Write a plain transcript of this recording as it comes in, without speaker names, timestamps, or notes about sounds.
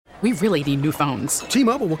We really need new phones.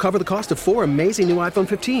 T-Mobile will cover the cost of 4 amazing new iPhone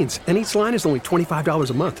 15s, and each line is only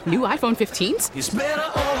 $25 a month. New iPhone 15s? It's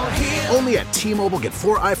better over here. Only at T-Mobile, get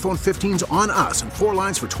 4 iPhone 15s on us and 4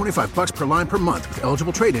 lines for $25 per line per month with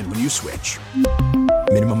eligible trade-in when you switch.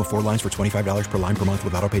 Minimum of 4 lines for $25 per line per month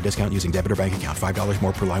with autopay discount using debit or bank account. $5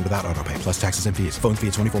 more per line without autopay, plus taxes and fees. Phone fee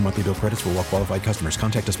at 24 monthly bill credits for well-qualified customers.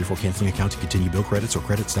 Contact us before canceling account to continue bill credits or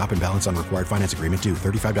credit stop and balance on required finance agreement due.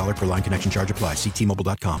 $35 per line connection charge applies. See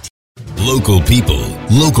T-Mobile.com. Local people,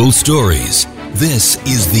 local stories. This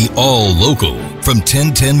is the All Local from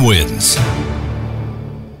 1010 Wins.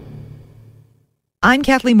 I'm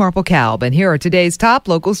Kathleen Marple-Kalb, and here are today's top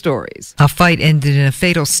local stories. A fight ended in a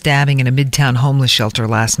fatal stabbing in a Midtown homeless shelter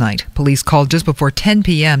last night. Police called just before 10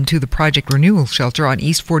 p.m. to the Project Renewal Shelter on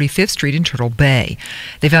East 45th Street in Turtle Bay.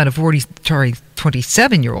 They found a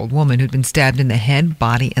 27-year-old woman who'd been stabbed in the head,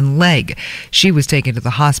 body, and leg. She was taken to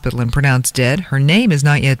the hospital and pronounced dead. Her name has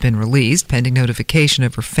not yet been released, pending notification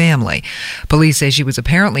of her family. Police say she was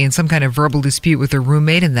apparently in some kind of verbal dispute with her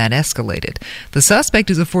roommate, and that escalated. The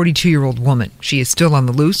suspect is a 42-year-old woman. She is still on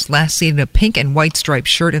the loose, last seen in a pink and white striped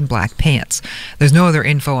shirt and black pants. There's no other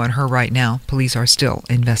info on her right now. Police are still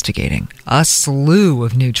investigating. A slew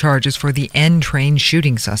of new charges for the N-Train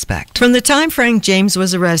shooting suspect. From the time Frank James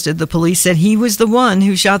was arrested, the police said he was the one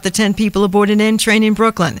who shot the 10 people aboard an N-Train in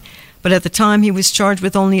Brooklyn. But at the time, he was charged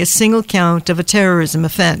with only a single count of a terrorism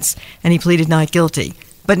offense, and he pleaded not guilty.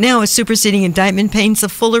 But now a superseding indictment paints a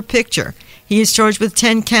fuller picture. He is charged with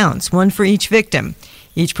 10 counts, one for each victim.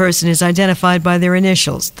 Each person is identified by their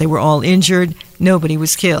initials. They were all injured. Nobody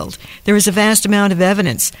was killed. There is a vast amount of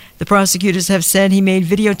evidence. The prosecutors have said he made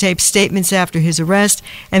videotaped statements after his arrest,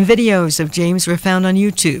 and videos of James were found on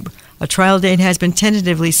YouTube. A trial date has been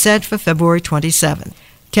tentatively set for February 27th.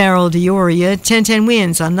 Carol Dioria, 1010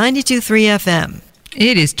 Wins on 92.3 FM.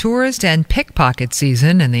 It is tourist and pickpocket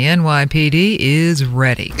season, and the NYPD is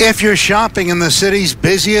ready. If you're shopping in the city's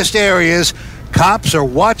busiest areas, cops are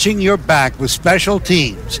watching your back with special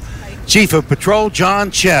teams. Chief of Patrol John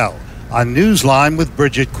Chell on Newsline with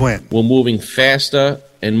Bridget Quinn. We're moving faster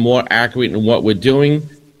and more accurate in what we're doing.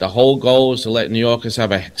 The whole goal is to let New Yorkers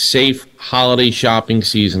have a safe holiday shopping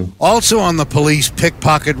season. Also on the police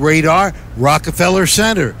pickpocket radar, Rockefeller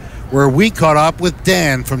Center, where we caught up with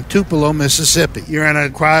Dan from Tupelo, Mississippi. You're in a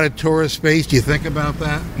crowded tourist space. Do you think about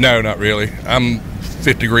that? No, not really. I'm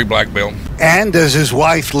 5th-degree black belt. And does his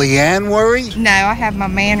wife Leanne worry? No, I have my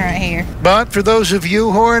man right here. But for those of you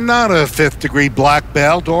who are not a 5th-degree black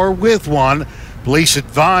belt or with one, police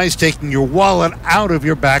advise taking your wallet out of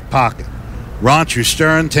your back pocket. Roger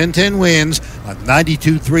Stern, 1010 Wins on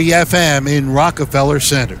 92.3 FM in Rockefeller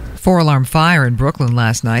Center. 4-alarm fire in Brooklyn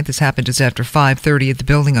last night. This happened just after 5:30 at the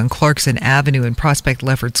building on Clarkson Avenue in Prospect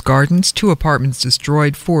Lefferts Gardens. 2 apartments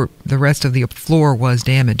destroyed. The rest of the floor was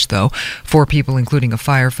damaged, though. 4 people, including a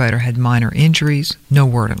firefighter, had minor injuries. No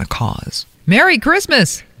word on a cause. Merry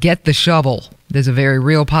Christmas! Get the shovel. There's a very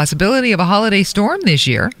real possibility of a holiday storm this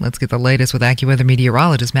year. Let's get the latest with AccuWeather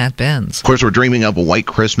meteorologist Matt Benz. Of course, we're dreaming of a white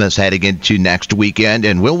Christmas heading into next weekend,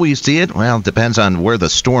 and will we see it? Well, it depends on where the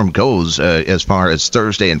storm goes as far as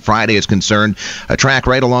Thursday and Friday is concerned. A track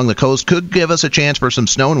right along the coast could give us a chance for some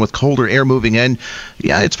snow, and with colder air moving in,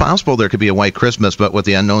 yeah, it's possible there could be a white Christmas, but with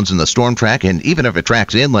the unknowns in the storm track, and even if it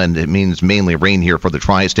tracks inland, it means mainly rain here for the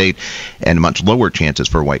tri-state and much lower chances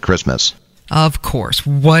for a white Christmas. Of course,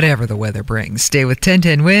 whatever the weather brings. Stay with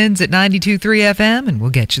 1010 Wins at 92.3 FM, and we'll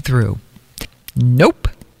get you through. Nope.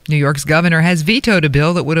 New York's governor has vetoed a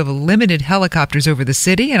bill that would have limited helicopters over the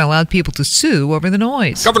city and allowed people to sue over the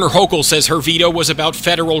noise. Governor Hochul says her veto was about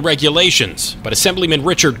federal regulations, but Assemblyman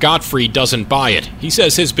Richard Gottfried doesn't buy it. He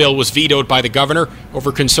says his bill was vetoed by the governor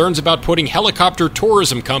over concerns about putting helicopter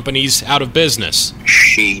tourism companies out of business.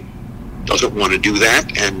 She doesn't want to do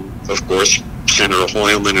that, and of course, Senator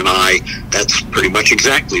Hoylman and I, that's pretty much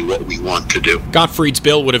exactly what we want to do. Gottfried's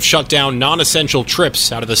bill would have shut down non-essential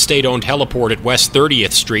trips out of the state-owned heliport at West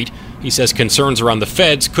 30th Street. He says concerns around the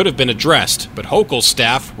feds could have been addressed, but Hochul's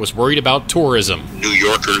staff was worried about tourism. New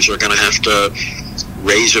Yorkers are going to have to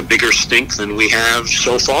raise a bigger stink than we have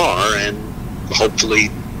so far, and hopefully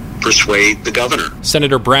persuade the governor.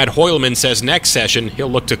 Senator Brad Hoylman says next session he'll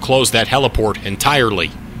look to close that heliport entirely.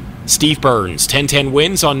 Steve Burns, 1010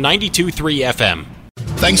 Wins on 92.3 FM.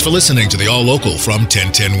 Thanks for listening to the All Local from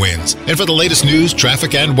 1010 Wins. And for the latest news,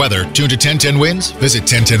 traffic, and weather, tune to 1010 Wins, visit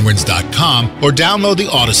 1010wins.com, or download the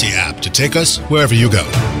Odyssey app to take us wherever you go.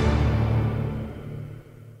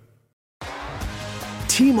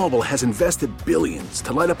 T-Mobile has invested billions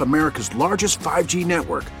to light up America's largest 5G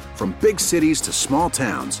network, from big cities to small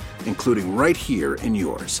towns, including right here in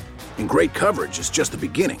yours. And great coverage is just the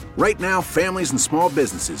beginning. Right now, families and small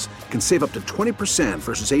businesses can save up to 20%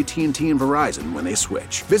 versus AT&T and Verizon when they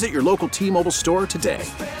switch. Visit your local T-Mobile store today.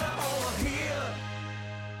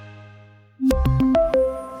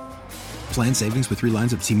 Plan savings with 3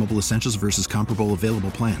 lines of T-Mobile Essentials versus comparable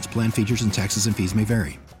available plans. Plan features and taxes and fees may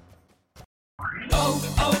vary.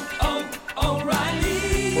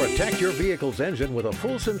 Protect your vehicle's engine with a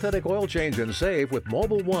full synthetic oil change and save with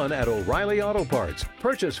Mobil 1 at O'Reilly Auto Parts.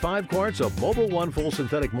 Purchase 5 quarts of Mobil 1 full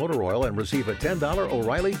synthetic motor oil and receive a $10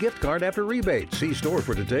 O'Reilly gift card after rebate. See store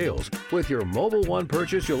for details. With your Mobil 1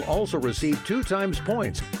 purchase, you'll also receive 2 times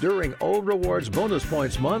points during O Rewards Bonus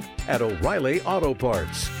Points Month at O'Reilly Auto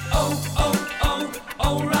Parts.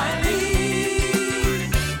 O'Reilly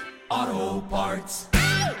Auto Parts.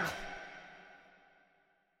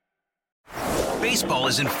 Baseball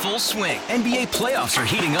is in full swing. NBA playoffs are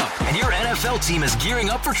heating up, and your NFL team is gearing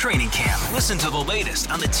up for training camp. Listen to the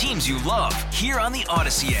latest on the teams you love here on the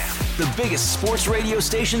Odyssey app. The biggest sports radio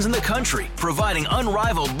stations in the country, providing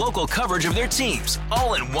unrivaled local coverage of their teams,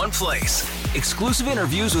 all in one place. Exclusive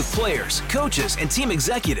interviews with players, coaches, and team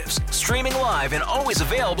executives, streaming live and always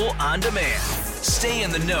available on demand. Stay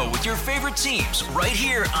in the know with your favorite teams right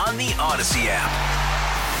here on the Odyssey app.